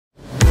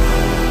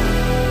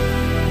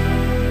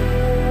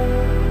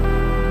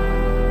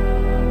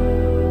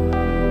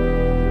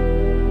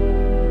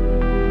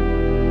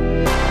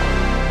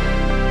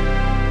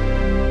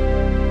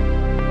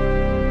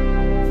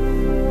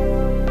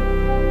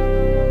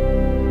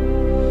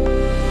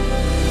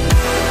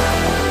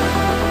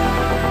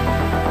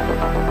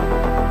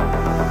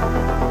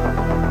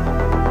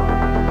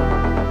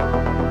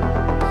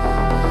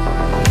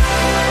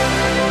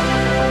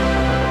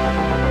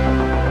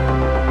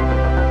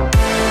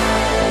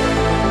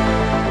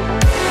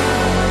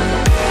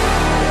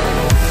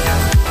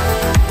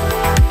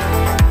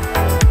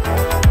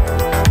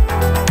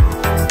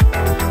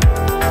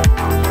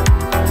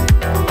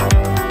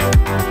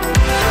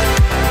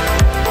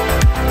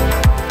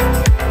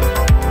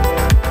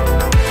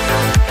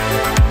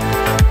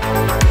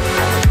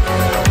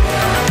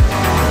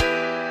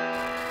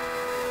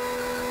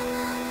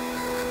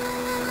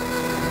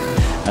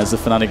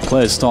as the Fnatic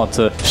players start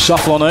to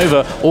shuffle on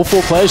over. All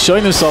four players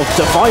showing themselves.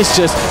 Device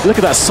just, look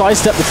at that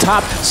sidestep, the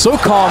tap, so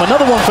calm.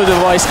 Another one for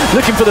Device,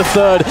 looking for the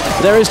third.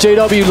 There is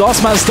JW,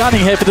 last man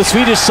standing here for the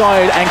Swedish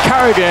side, and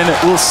Carrigan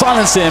will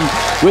silence him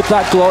with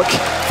that Glock.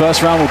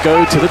 First round will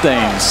go to the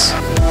Danes.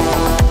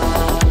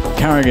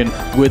 Carrigan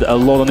with a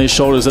lot on his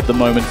shoulders at the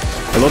moment.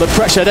 A lot of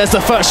pressure. There's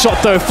the first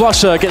shot though.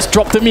 Flusher gets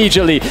dropped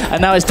immediately.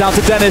 And now it's down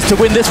to Dennis to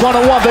win this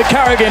one-on-one. But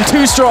Carrigan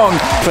too strong.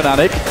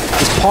 Fnatic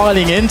is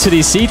piling into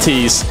these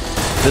CTs.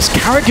 There's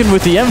Carrigan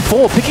with the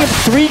M4 picking up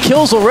 3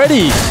 kills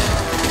already.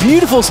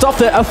 Beautiful stuff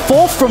there. A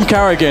 4th from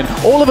Carrigan.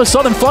 All of a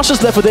sudden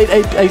Flusher's left with 8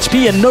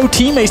 HP and no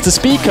teammates to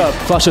speak up.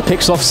 Flusher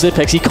picks off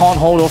Zipex. He can't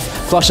hold off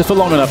Flusher for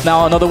long enough.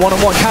 Now another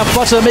one-on-one. Can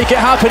Flusher make it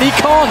happen? He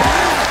can't.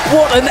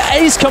 What an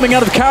ace coming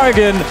out of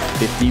Carrigan.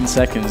 15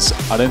 seconds.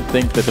 I don't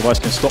think the Device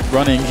can stop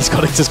running. He's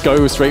got to just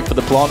go straight for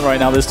the plant right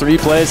now. There's 3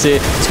 players here.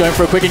 He's going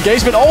for a quick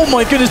engagement. Oh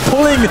my goodness,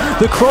 pulling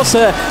the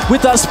crosshair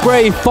with that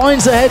spray.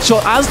 Finds a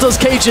headshot, as does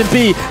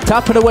KGB.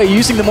 Tapping away,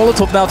 using the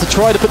Molotov now to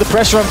try to put the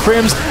pressure on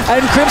Crims.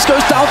 And Crims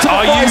goes down to the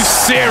Device. Are you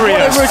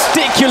serious? What a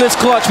ridiculous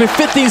clutch. With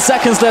 15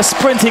 seconds, they're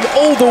sprinting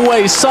all the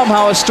way.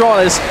 Somehow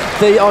Astralis,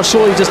 they are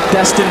surely just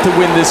destined to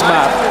win this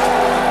map.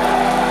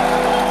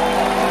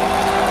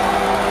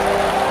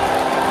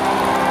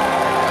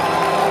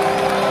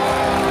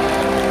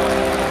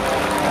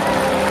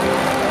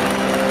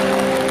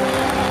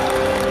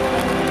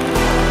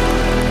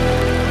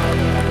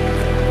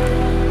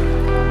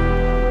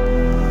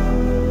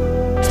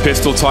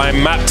 Pistol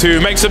time, map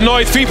 2, make some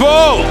noise, people!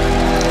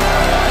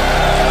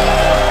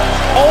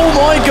 Oh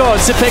my god,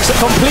 Zipex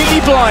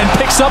completely blind,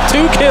 picks up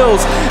 2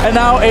 kills, and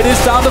now it is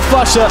down to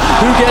Flusher,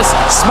 who gets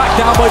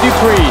smacked down by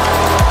Dupree.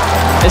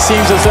 It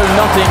seems as though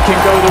nothing can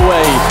go the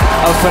way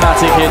of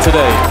Fnatic here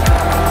today.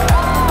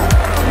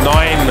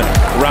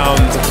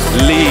 9-round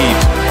lead.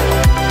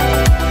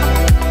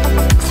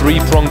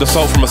 3-pronged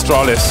assault from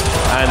Astralis,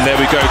 and there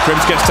we go.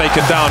 Crims gets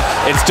taken down.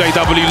 It's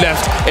JW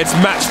left. It's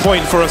match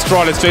point for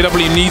Astralis.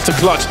 JW needs to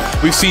clutch.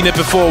 We've seen it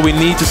before. We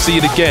need to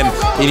see it again.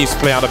 He needs to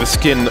play out of his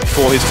skin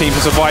for his team to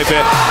survive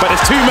it. But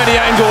it's too many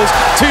angles,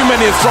 too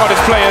many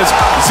Astralis players.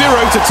 0-2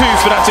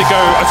 Fnatic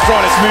go.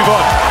 Astralis move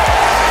on.